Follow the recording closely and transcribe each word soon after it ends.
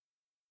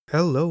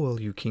Hello, all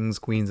you kings,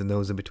 queens, and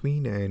those in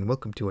between, and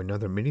welcome to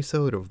another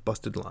minisode of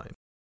Busted Line.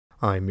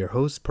 I'm your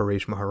host,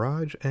 Paresh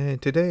Maharaj,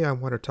 and today I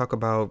want to talk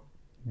about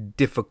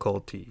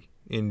difficulty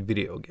in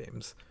video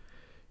games.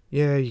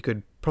 Yeah, you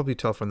could probably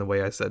tell from the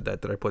way I said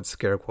that I put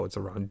scare quotes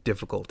around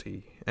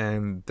difficulty,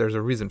 and there's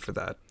a reason for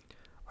that.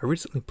 I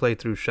recently played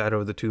through Shadow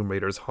of the Tomb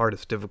Raider's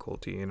hardest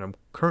difficulty, and I'm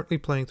currently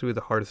playing through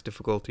the hardest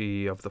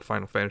difficulty of the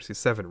Final Fantasy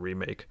VII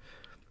Remake.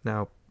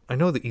 Now, I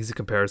know the easy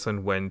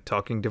comparison when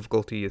talking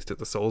difficulty is to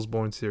the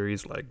Soulsborne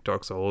series like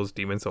Dark Souls,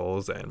 Demon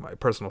Souls, and my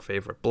personal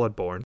favorite,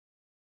 Bloodborne.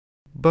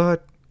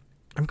 But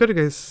I'm going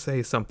to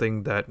say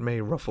something that may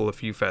ruffle a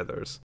few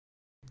feathers.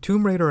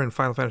 Tomb Raider and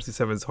Final Fantasy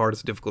VII's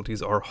hardest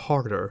difficulties are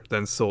harder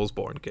than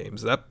Soulsborne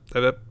games.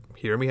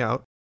 Hear me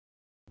out.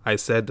 I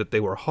said that they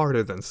were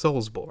harder than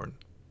Soulsborne.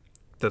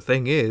 The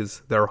thing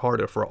is, they're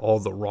harder for all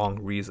the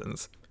wrong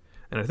reasons.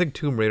 And I think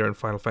Tomb Raider and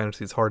Final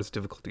Fantasy's hardest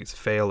difficulties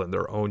fail in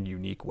their own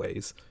unique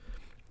ways.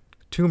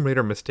 Tomb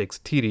Raider mistakes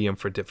tedium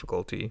for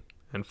difficulty,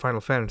 and Final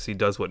Fantasy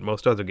does what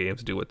most other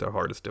games do with their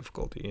hardest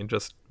difficulty, and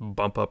just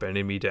bump up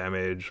enemy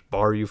damage,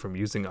 bar you from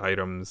using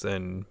items,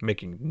 and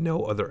making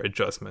no other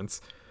adjustments.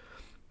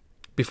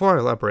 Before I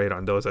elaborate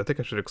on those, I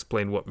think I should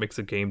explain what makes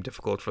a game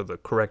difficult for the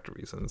correct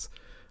reasons.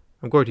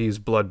 I'm going to use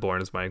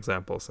Bloodborne as my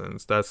example,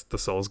 since that's the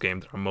Souls game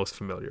that I'm most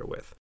familiar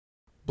with.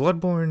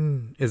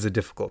 Bloodborne is a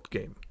difficult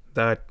game.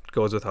 That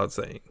goes without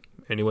saying.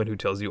 Anyone who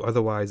tells you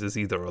otherwise is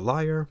either a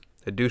liar,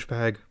 a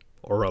douchebag,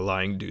 or a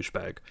lying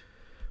douchebag.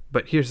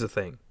 But here's the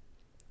thing.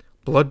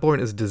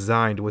 Bloodborne is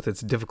designed with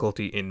its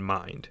difficulty in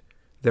mind.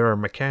 There are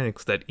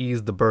mechanics that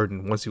ease the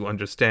burden once you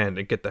understand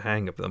and get the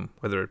hang of them,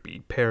 whether it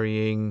be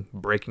parrying,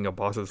 breaking a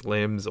boss's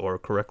limbs, or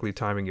correctly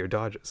timing your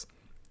dodges.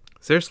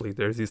 Seriously,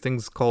 there's these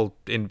things called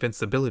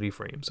invincibility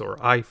frames, or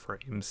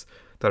iframes,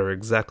 that are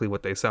exactly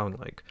what they sound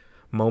like.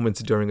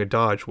 Moments during a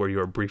dodge where you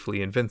are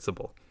briefly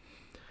invincible.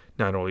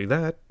 Not only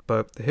that,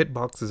 but the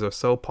hitboxes are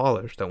so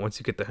polished that once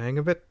you get the hang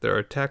of it, there are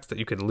attacks that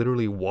you can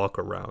literally walk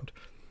around.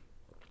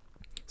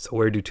 So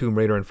where do Tomb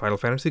Raider and Final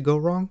Fantasy go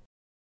wrong?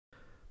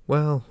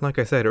 Well, like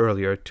I said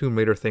earlier, Tomb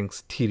Raider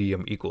thinks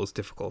tedium equals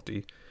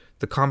difficulty.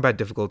 The combat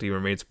difficulty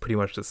remains pretty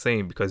much the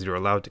same because you're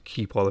allowed to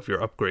keep all of your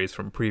upgrades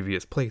from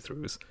previous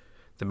playthroughs.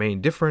 The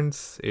main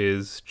difference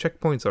is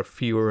checkpoints are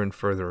fewer and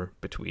further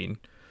between.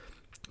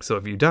 So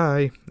if you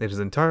die, it is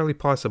entirely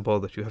possible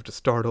that you have to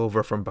start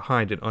over from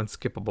behind an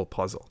unskippable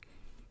puzzle.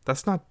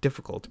 That's not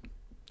difficult.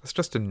 That's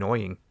just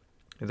annoying.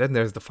 And then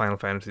there's the Final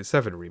Fantasy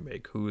VII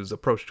Remake, whose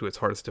approach to its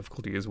hardest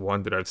difficulty is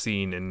one that I've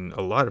seen in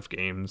a lot of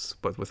games,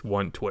 but with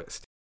one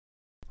twist.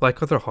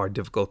 Like other hard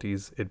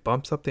difficulties, it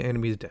bumps up the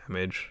enemy's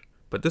damage,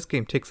 but this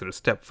game takes it a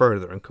step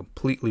further and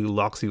completely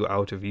locks you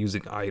out of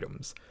using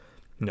items.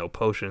 No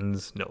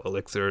potions, no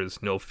elixirs,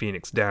 no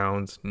Phoenix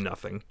Downs,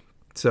 nothing.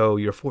 So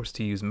you're forced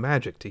to use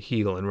magic to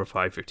heal and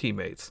revive your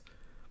teammates.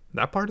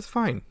 That part is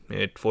fine.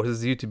 It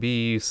forces you to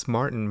be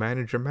smart and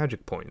manage your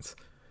magic points.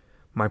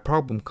 My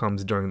problem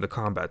comes during the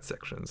combat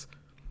sections.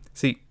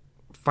 See,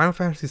 Final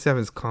Fantasy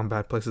VII's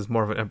combat places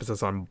more of an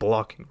emphasis on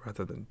blocking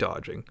rather than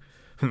dodging.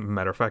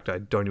 Matter of fact, I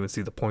don't even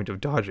see the point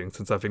of dodging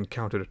since I've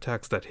encountered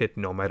attacks that hit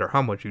no matter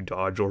how much you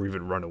dodge or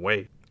even run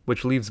away,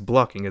 which leaves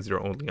blocking as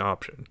your only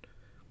option.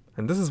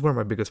 And this is where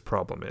my biggest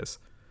problem is.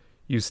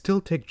 You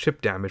still take chip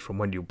damage from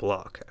when you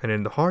block, and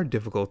in the hard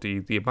difficulty,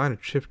 the amount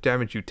of chip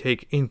damage you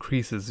take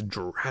increases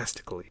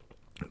drastically.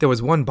 There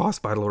was one boss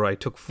battle where I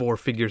took 4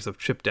 figures of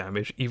chip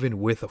damage, even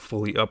with a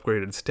fully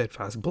upgraded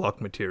steadfast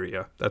block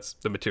materia. That's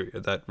the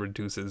materia that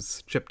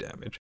reduces chip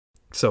damage.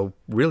 So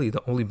really,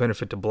 the only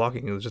benefit to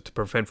blocking is just to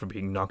prevent from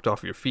being knocked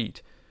off your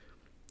feet.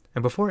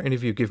 And before any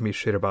of you give me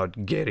shit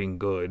about getting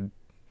good,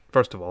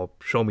 first of all,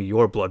 show me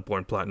your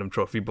Bloodborne Platinum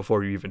trophy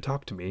before you even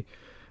talk to me.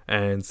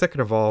 And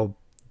second of all,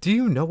 do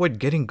you know what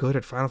getting good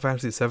at Final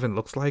Fantasy VII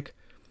looks like?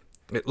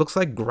 It looks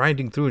like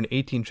grinding through an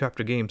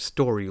 18-chapter game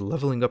story,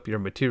 leveling up your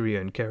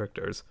materia and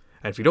characters.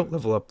 And if you don't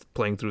level up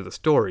playing through the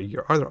story,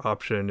 your other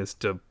option is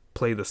to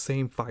play the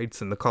same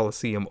fights in the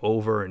Colosseum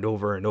over and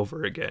over and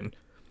over again.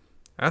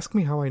 Ask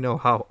me how I know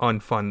how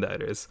unfun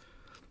that is.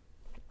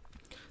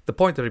 The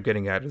point that I'm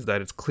getting at is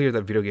that it's clear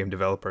that video game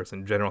developers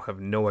in general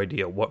have no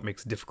idea what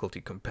makes difficulty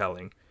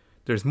compelling.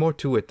 There's more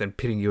to it than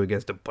pitting you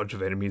against a bunch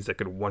of enemies that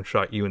could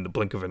one-shot you in the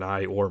blink of an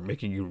eye or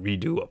making you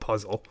redo a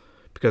puzzle,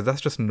 because that's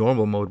just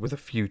normal mode with a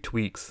few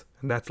tweaks,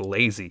 and that's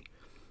lazy.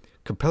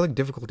 Compelling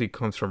difficulty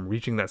comes from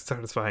reaching that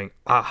satisfying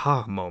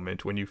aha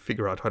moment when you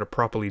figure out how to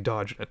properly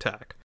dodge an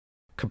attack.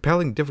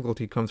 Compelling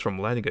difficulty comes from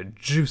landing a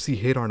juicy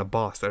hit on a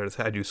boss that has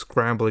had you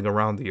scrambling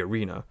around the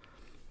arena.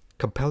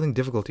 Compelling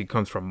difficulty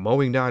comes from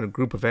mowing down a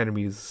group of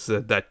enemies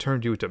that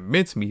turned you into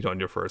mincemeat on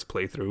your first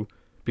playthrough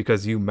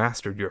because you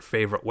mastered your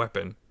favorite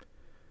weapon.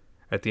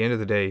 At the end of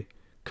the day,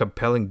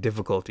 compelling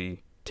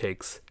difficulty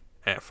takes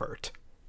effort.